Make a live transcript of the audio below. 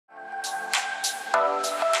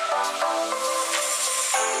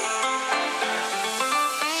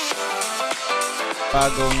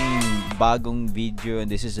bagong video, and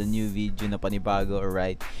this is a new video na panibago.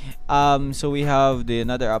 Alright, so we have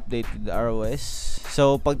another update with the ROS.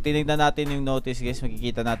 So pag tinignan natin yung notice guys,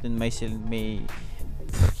 makikita natin may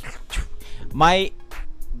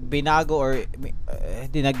binago or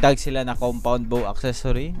dinagdag sila na compound bow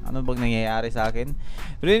accessory. Ano bang nangyayari sa akin?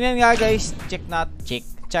 Pero yun nga guys,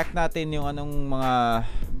 check natin yung anong mga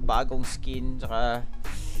bagong skin, tsaka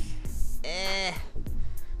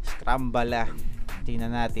scramble.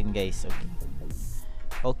 Tingnan natin guys.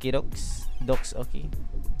 Okay docs, okay.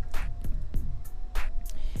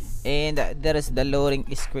 And there is the loading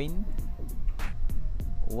screen.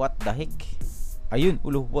 What the heck? Ayun,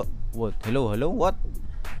 ulo, what? Hello, what?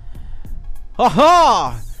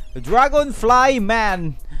 Haha! Dragonfly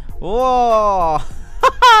man. Whoa!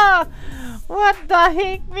 What the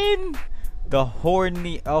heck, man? The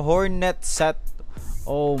hornet set.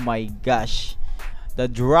 Oh my gosh. The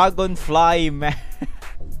Dragonfly man.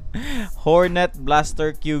 Hornet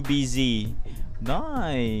Blaster QBZ.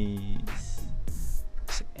 Nice.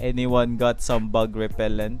 Anyone got some bug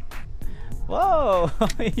repellent? Wow,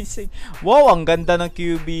 amazing. Wow, ang ganda ng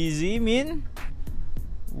QBZ, min.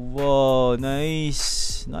 Wow,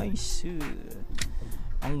 nice.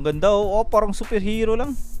 Ang ganda, oh, parang superhero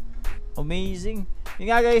lang. Amazing.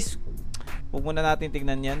 Yung nga guys, huwag muna natin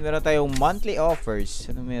tignan yan. Meron tayong monthly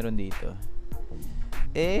offers. Ano meron dito?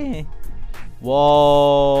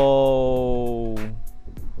 Wow.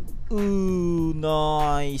 Ooh,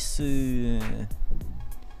 nice.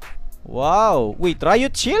 Wow. Wait,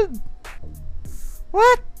 Riot Shield?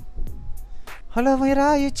 What? Hala, may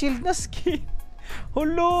Riot Shield na skin.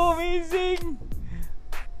 Hello, amazing.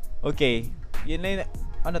 Okay, yun na yun.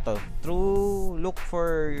 Ano to? Look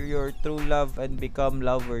for your true love and become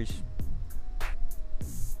lovers.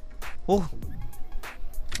 Oh,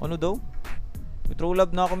 ano daw? May true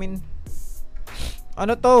love na ako, min.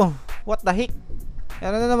 Ano to? What the heck?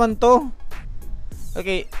 Ano na naman to?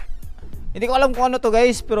 Okay, hindi ko alam kung ano to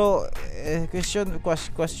guys, pero question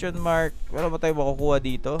mark. Wala ba tayo makukuha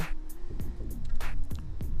dito?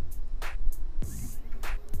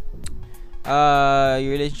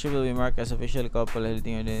 Your relationship will be marked as official couple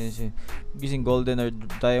using golden or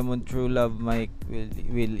diamond true love. Mike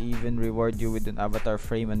will even reward you with an avatar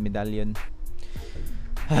frame and medallion.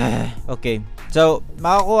 Okay, so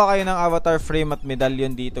makakuha kayo ng avatar frame at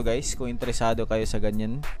medallion dito guys. Kung interesado kayo sa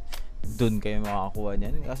ganyan, dun kayo makakakuha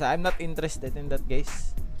nyan. Kasi I'm not interested in that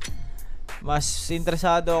guys. Mas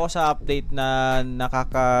interesado ako sa update na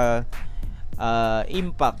nakaka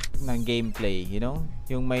impact ng gameplay, you know,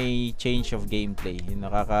 yung may change of gameplay, yung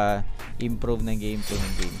nakaka-improve ng gameplay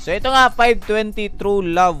ng game. So ito nga, 520 True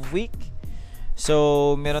Love Week.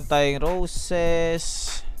 So meron tayong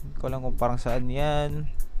roses, hindi ko lang kung parang saan yan.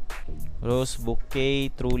 Rose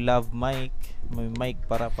bouquet, True Love mic. May mic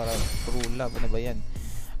para True Love, ano ba yan?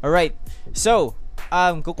 Alright, so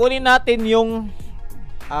kukunin natin yung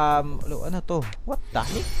ano to? What the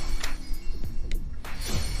heck?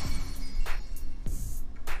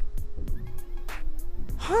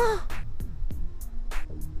 Huh?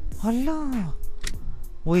 Hala.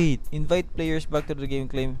 Wait, invite players back to the game,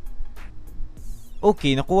 claim.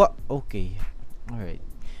 Okay, nakuha. Okay. Alright.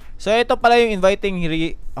 So, ito pala yung inviting.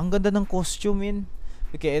 Ang ganda ng costume, yun.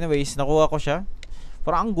 Okay, anyways, nakuha ko siya.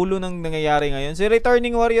 Parang ang gulo ng nangyayari ngayon. So,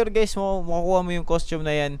 returning warrior, guys, makukuha mo yung costume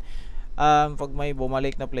na yan. Pag may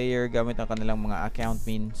bumalik na player gamit ang kanilang mga account,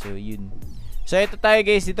 min. So, yun. So, ito tayo,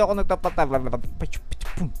 guys. Dito ako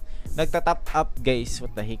nagtatap up guys.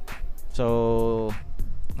 What the heck? So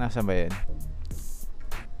nasaan ba yan?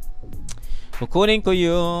 Kukunin ko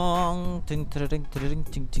yung ito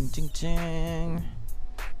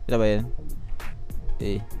ba yan?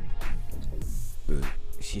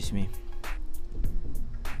 Excuse me.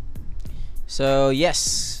 So yes.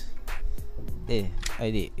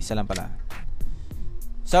 ID isa lang pala.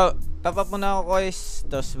 So top up muna ako guys,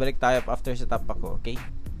 tapos balik tayo after sa top ako. Okay.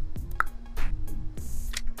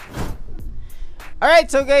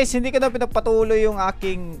 Alright, so guys, hindi ko na pinagpatuloy yung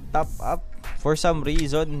aking top up. For some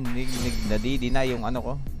reason, nadidi na yung ano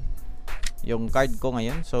ko, yung card ko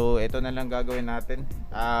ngayon. So, ito na lang gagawin natin.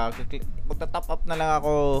 Magta-top up na lang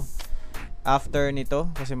ako after nito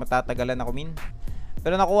kasi matatagalan ako, min.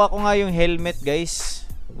 Pero nakuha ko nga yung helmet, guys,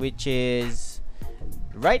 which is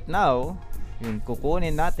right now, yung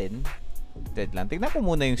kukunin natin. Wait lang, tignan ko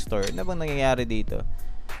muna yung store. Ano bang nangyayari dito?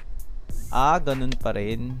 Ganun pa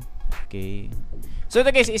rin. Okay. So ito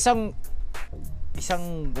guys, isang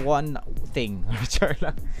one thing. Char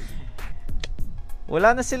lang.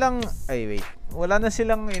 Wala na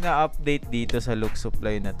silang ina-update dito sa look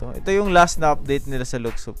supply na to. Ito yung last na update nila sa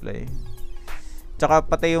look supply. Tsaka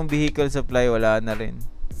pati yung vehicle supply, wala na rin.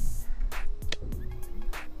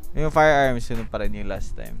 Yung firearms, yun pa rin yung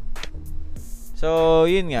last time. So,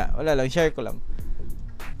 yun nga. Wala lang, share ko lang.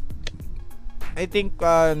 I think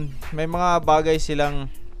may mga bagay silang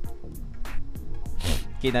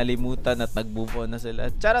kinalimutan at nag-move on na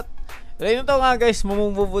sila. Charot! Ayun to nga guys,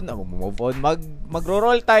 move on.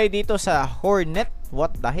 Magro-roll tayo dito sa Hornet.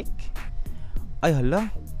 What the heck? Ay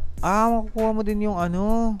hala. Makukuha mo din yung 3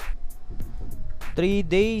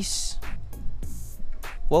 days.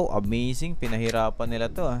 Wow, amazing. Pinahirapan nila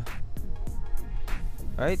to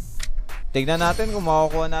Right? Tignan natin kung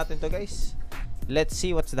makukuha natin to guys. Let's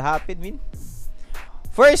see what's the happen.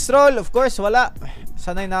 First roll, of course, wala.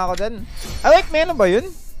 Sanay na ako dyan. Wait, meron ba yun?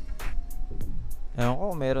 Ewan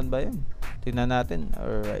ko, meron ba yun? Tignan natin.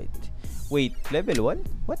 Alright. Wait, level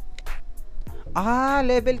 1? What?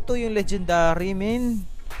 Level 2 yung legendary, min.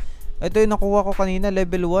 Ito yung nakuha ko kanina,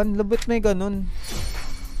 level 1. Labit may ganun.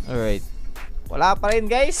 Alright. Wala pa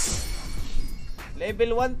rin, guys.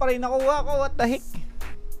 Level 1 pa rin nakuha ko. What the heck?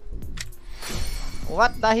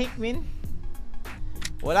 What the heck, min?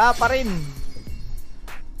 Wala pa rin.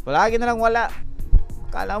 Palagi na lang wala.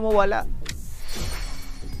 Kala mo wala.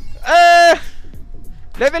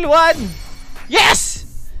 Level 1. Yes!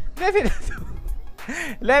 Level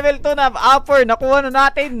 2. Level 2 na upper. Nakuha na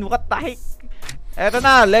natin. What the heck? Eto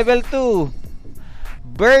na, level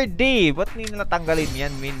 2. Birdie. Ba't hindi nila tanggalin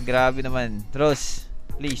yan, min? Grabe naman. Ross,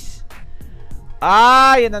 please.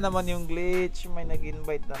 Yan na naman yung glitch. May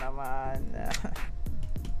nag-invite na naman.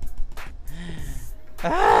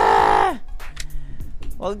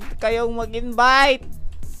 Huwag kayong mag-invite.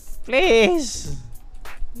 Please.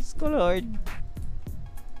 Diyos ko, Lord.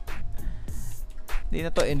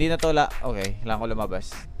 Hindi na to okay, lang ko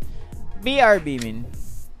lumabas. BRB, min.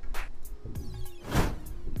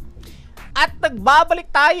 At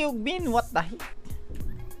nagbabalik tayo, min. What the heck?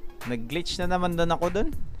 Nag-glitch na naman doon ako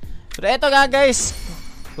doon. So, eto nga, guys.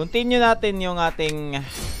 Continue natin yung ating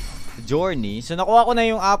journey. So, nakuha ko na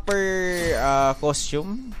yung upper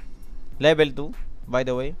costume. Level 2. By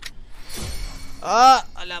the way.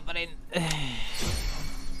 Wala pa rin.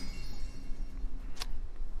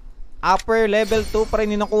 Upper level 2 pa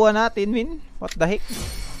rin yung nakuha natin, min. What the heck?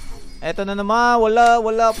 Eto na naman.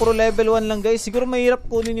 Wala. Puro level 1 lang, guys. Siguro mahirap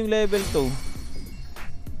kunin yung level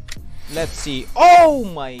 2. Let's see. Oh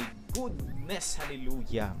my goodness.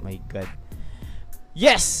 Hallelujah. My God.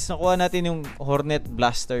 Yes! Nakuha natin yung Hornet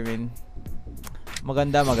Blaster, min.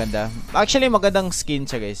 Maganda. Actually, magandang skin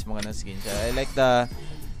siya, guys. Magandang skin siya. I like the...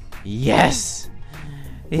 Yes!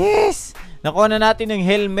 Yes! Nakuha na natin yung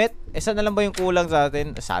helmet. Saan na lang ba yung kulang sa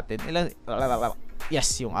atin? Ilan?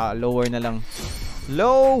 Yes, yung lower na lang.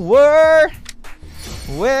 Lower!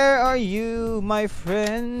 Where are you, my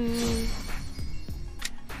friend?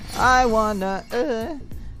 I wanna...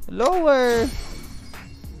 lower!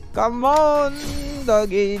 Come on,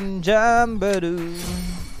 dogin jambaroo.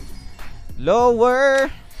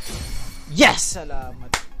 Lower. Yes!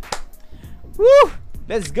 Salamat. Woo!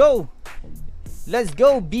 Let's go! Let's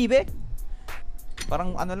go, bibe!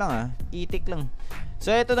 Parang lang itik lang.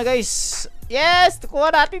 So, eto na, guys. Yes!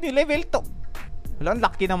 Nakuha natin yung level 2. Wala,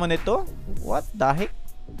 lucky naman ito. What the heck?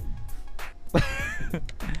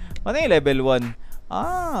 Ano yung level 1?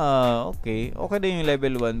 Okay. Okay din yung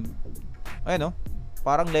level 1. Ayun,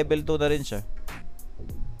 parang level 2 na rin siya.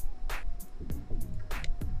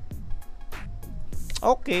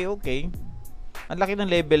 Okay. Ang laki ng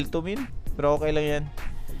level 2, min. Pero okay lang yan.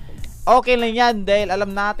 Okay lang yan dahil alam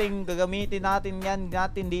natin gagamitin natin yan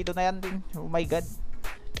dito na yan din. Oh my God.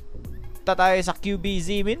 Punta tayo sa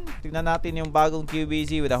QBZ, min. Tignan natin yung bagong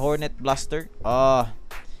QBZ with a Hornet Blaster.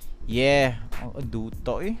 Yeah. Ang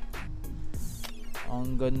duto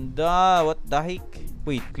Ang ganda. What the heck?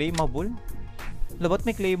 Wait, claimable? Ba't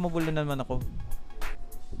may claimable na naman ako?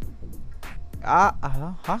 Ha?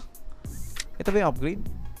 Ito ba yung upgrade?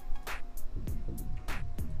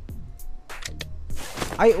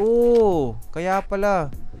 Ay, kaya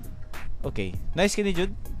pala. Okay. Nice ka ni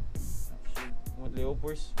Jude.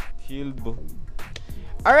 Leopards. Shield bo.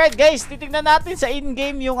 Alright, guys. Titignan natin sa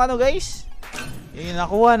in-game yung guys. Yung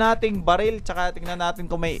nakuha nating baril. Tsaka tignan natin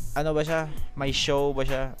kung may, ba siya? May show ba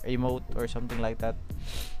siya? Emote or something like that.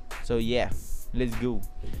 So, yeah. Let's go.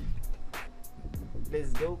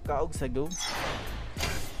 Let's go. Kaog sa go.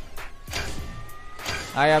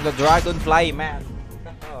 I am the Dragonfly man.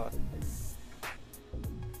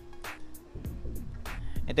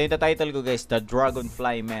 Ito yung title ko, guys. The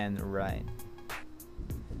Dragonfly man. Right.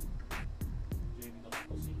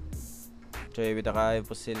 Choy bita ka yung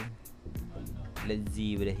pusil. Let's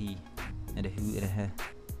see what he.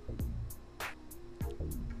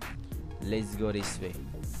 Let's go this way.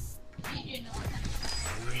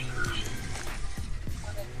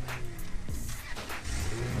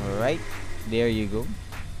 Alright. There you go.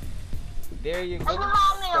 There you go.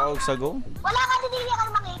 Kaog sa go. Wala ka din hindi ka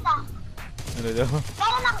makita. Ano daw?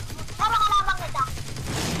 Pero ka lamang kita.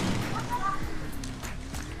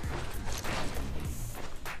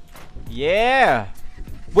 Yeah!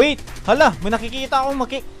 Wait! Hala! May nakikita akong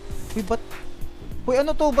Uy, ba't? Uy,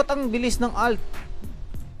 ano to? Ba't ang bilis ng alt?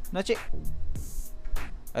 Na-check.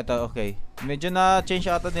 Eto, okay. Medyo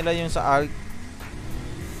na-change ata nila yung sa alt.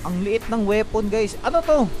 Ang liit ng weapon, guys. Ano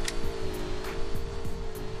to?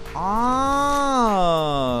 Ah!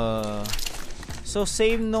 So,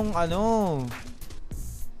 same nung ano.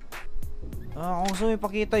 Kung gusto mo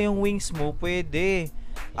ipakita yung wings mo, pwede.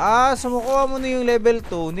 So makuha mo na yung level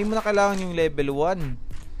 2. Hindi mo na kailangan yung level 1.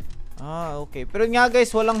 Okay. Pero nga guys,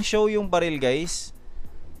 walang show yung baril, guys.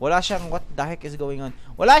 Wala siyang, what the heck is going on?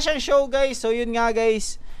 Wala siyang show, guys. So yun nga,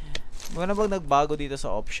 guys. Ano bang nagbago dito sa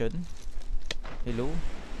option? Hello?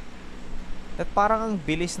 At parang ang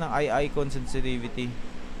bilis ng eye icon sensitivity.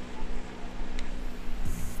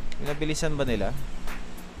 Pinabilisan ba nila?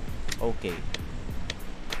 Okay.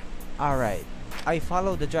 Alright. I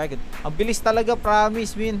follow the dragon. Ang bilis talaga,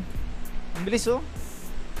 promise, min. Ang bilis, oh.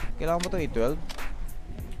 Kailangan mo ito, 12.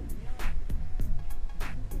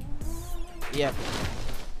 Yep.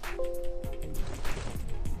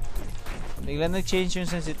 Bigla nag-change yung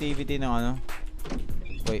sensitivity ng ano.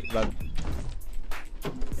 Wait, bag.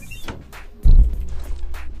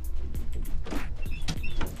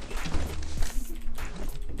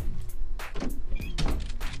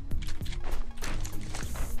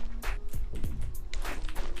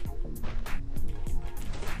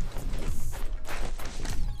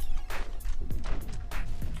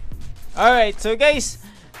 Alright, so guys,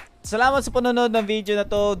 salamat sa panonood ng video na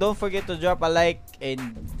to. Don't forget to drop a like and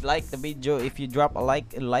like the video if you drop a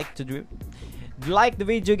like and like the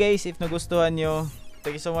video, guys, if nagustuhan nyo.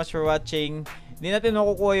 Thank you so much for watching. Hindi natin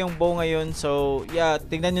makukuha yung bow ngayon. So, yeah,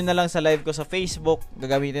 tignan nyo na lang sa live ko sa Facebook.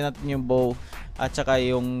 Gagamitin natin yung bow at saka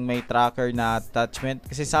yung may tracker na attachment.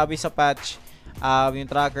 Kasi sabi sa patch, yung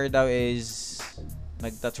tracker daw is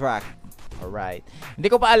nagta-track. Alright. Hindi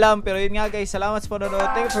ko pa alam, pero yun nga guys. Salamat sa panonood.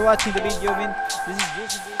 Thank you for watching the video, man. This is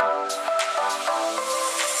Juicy.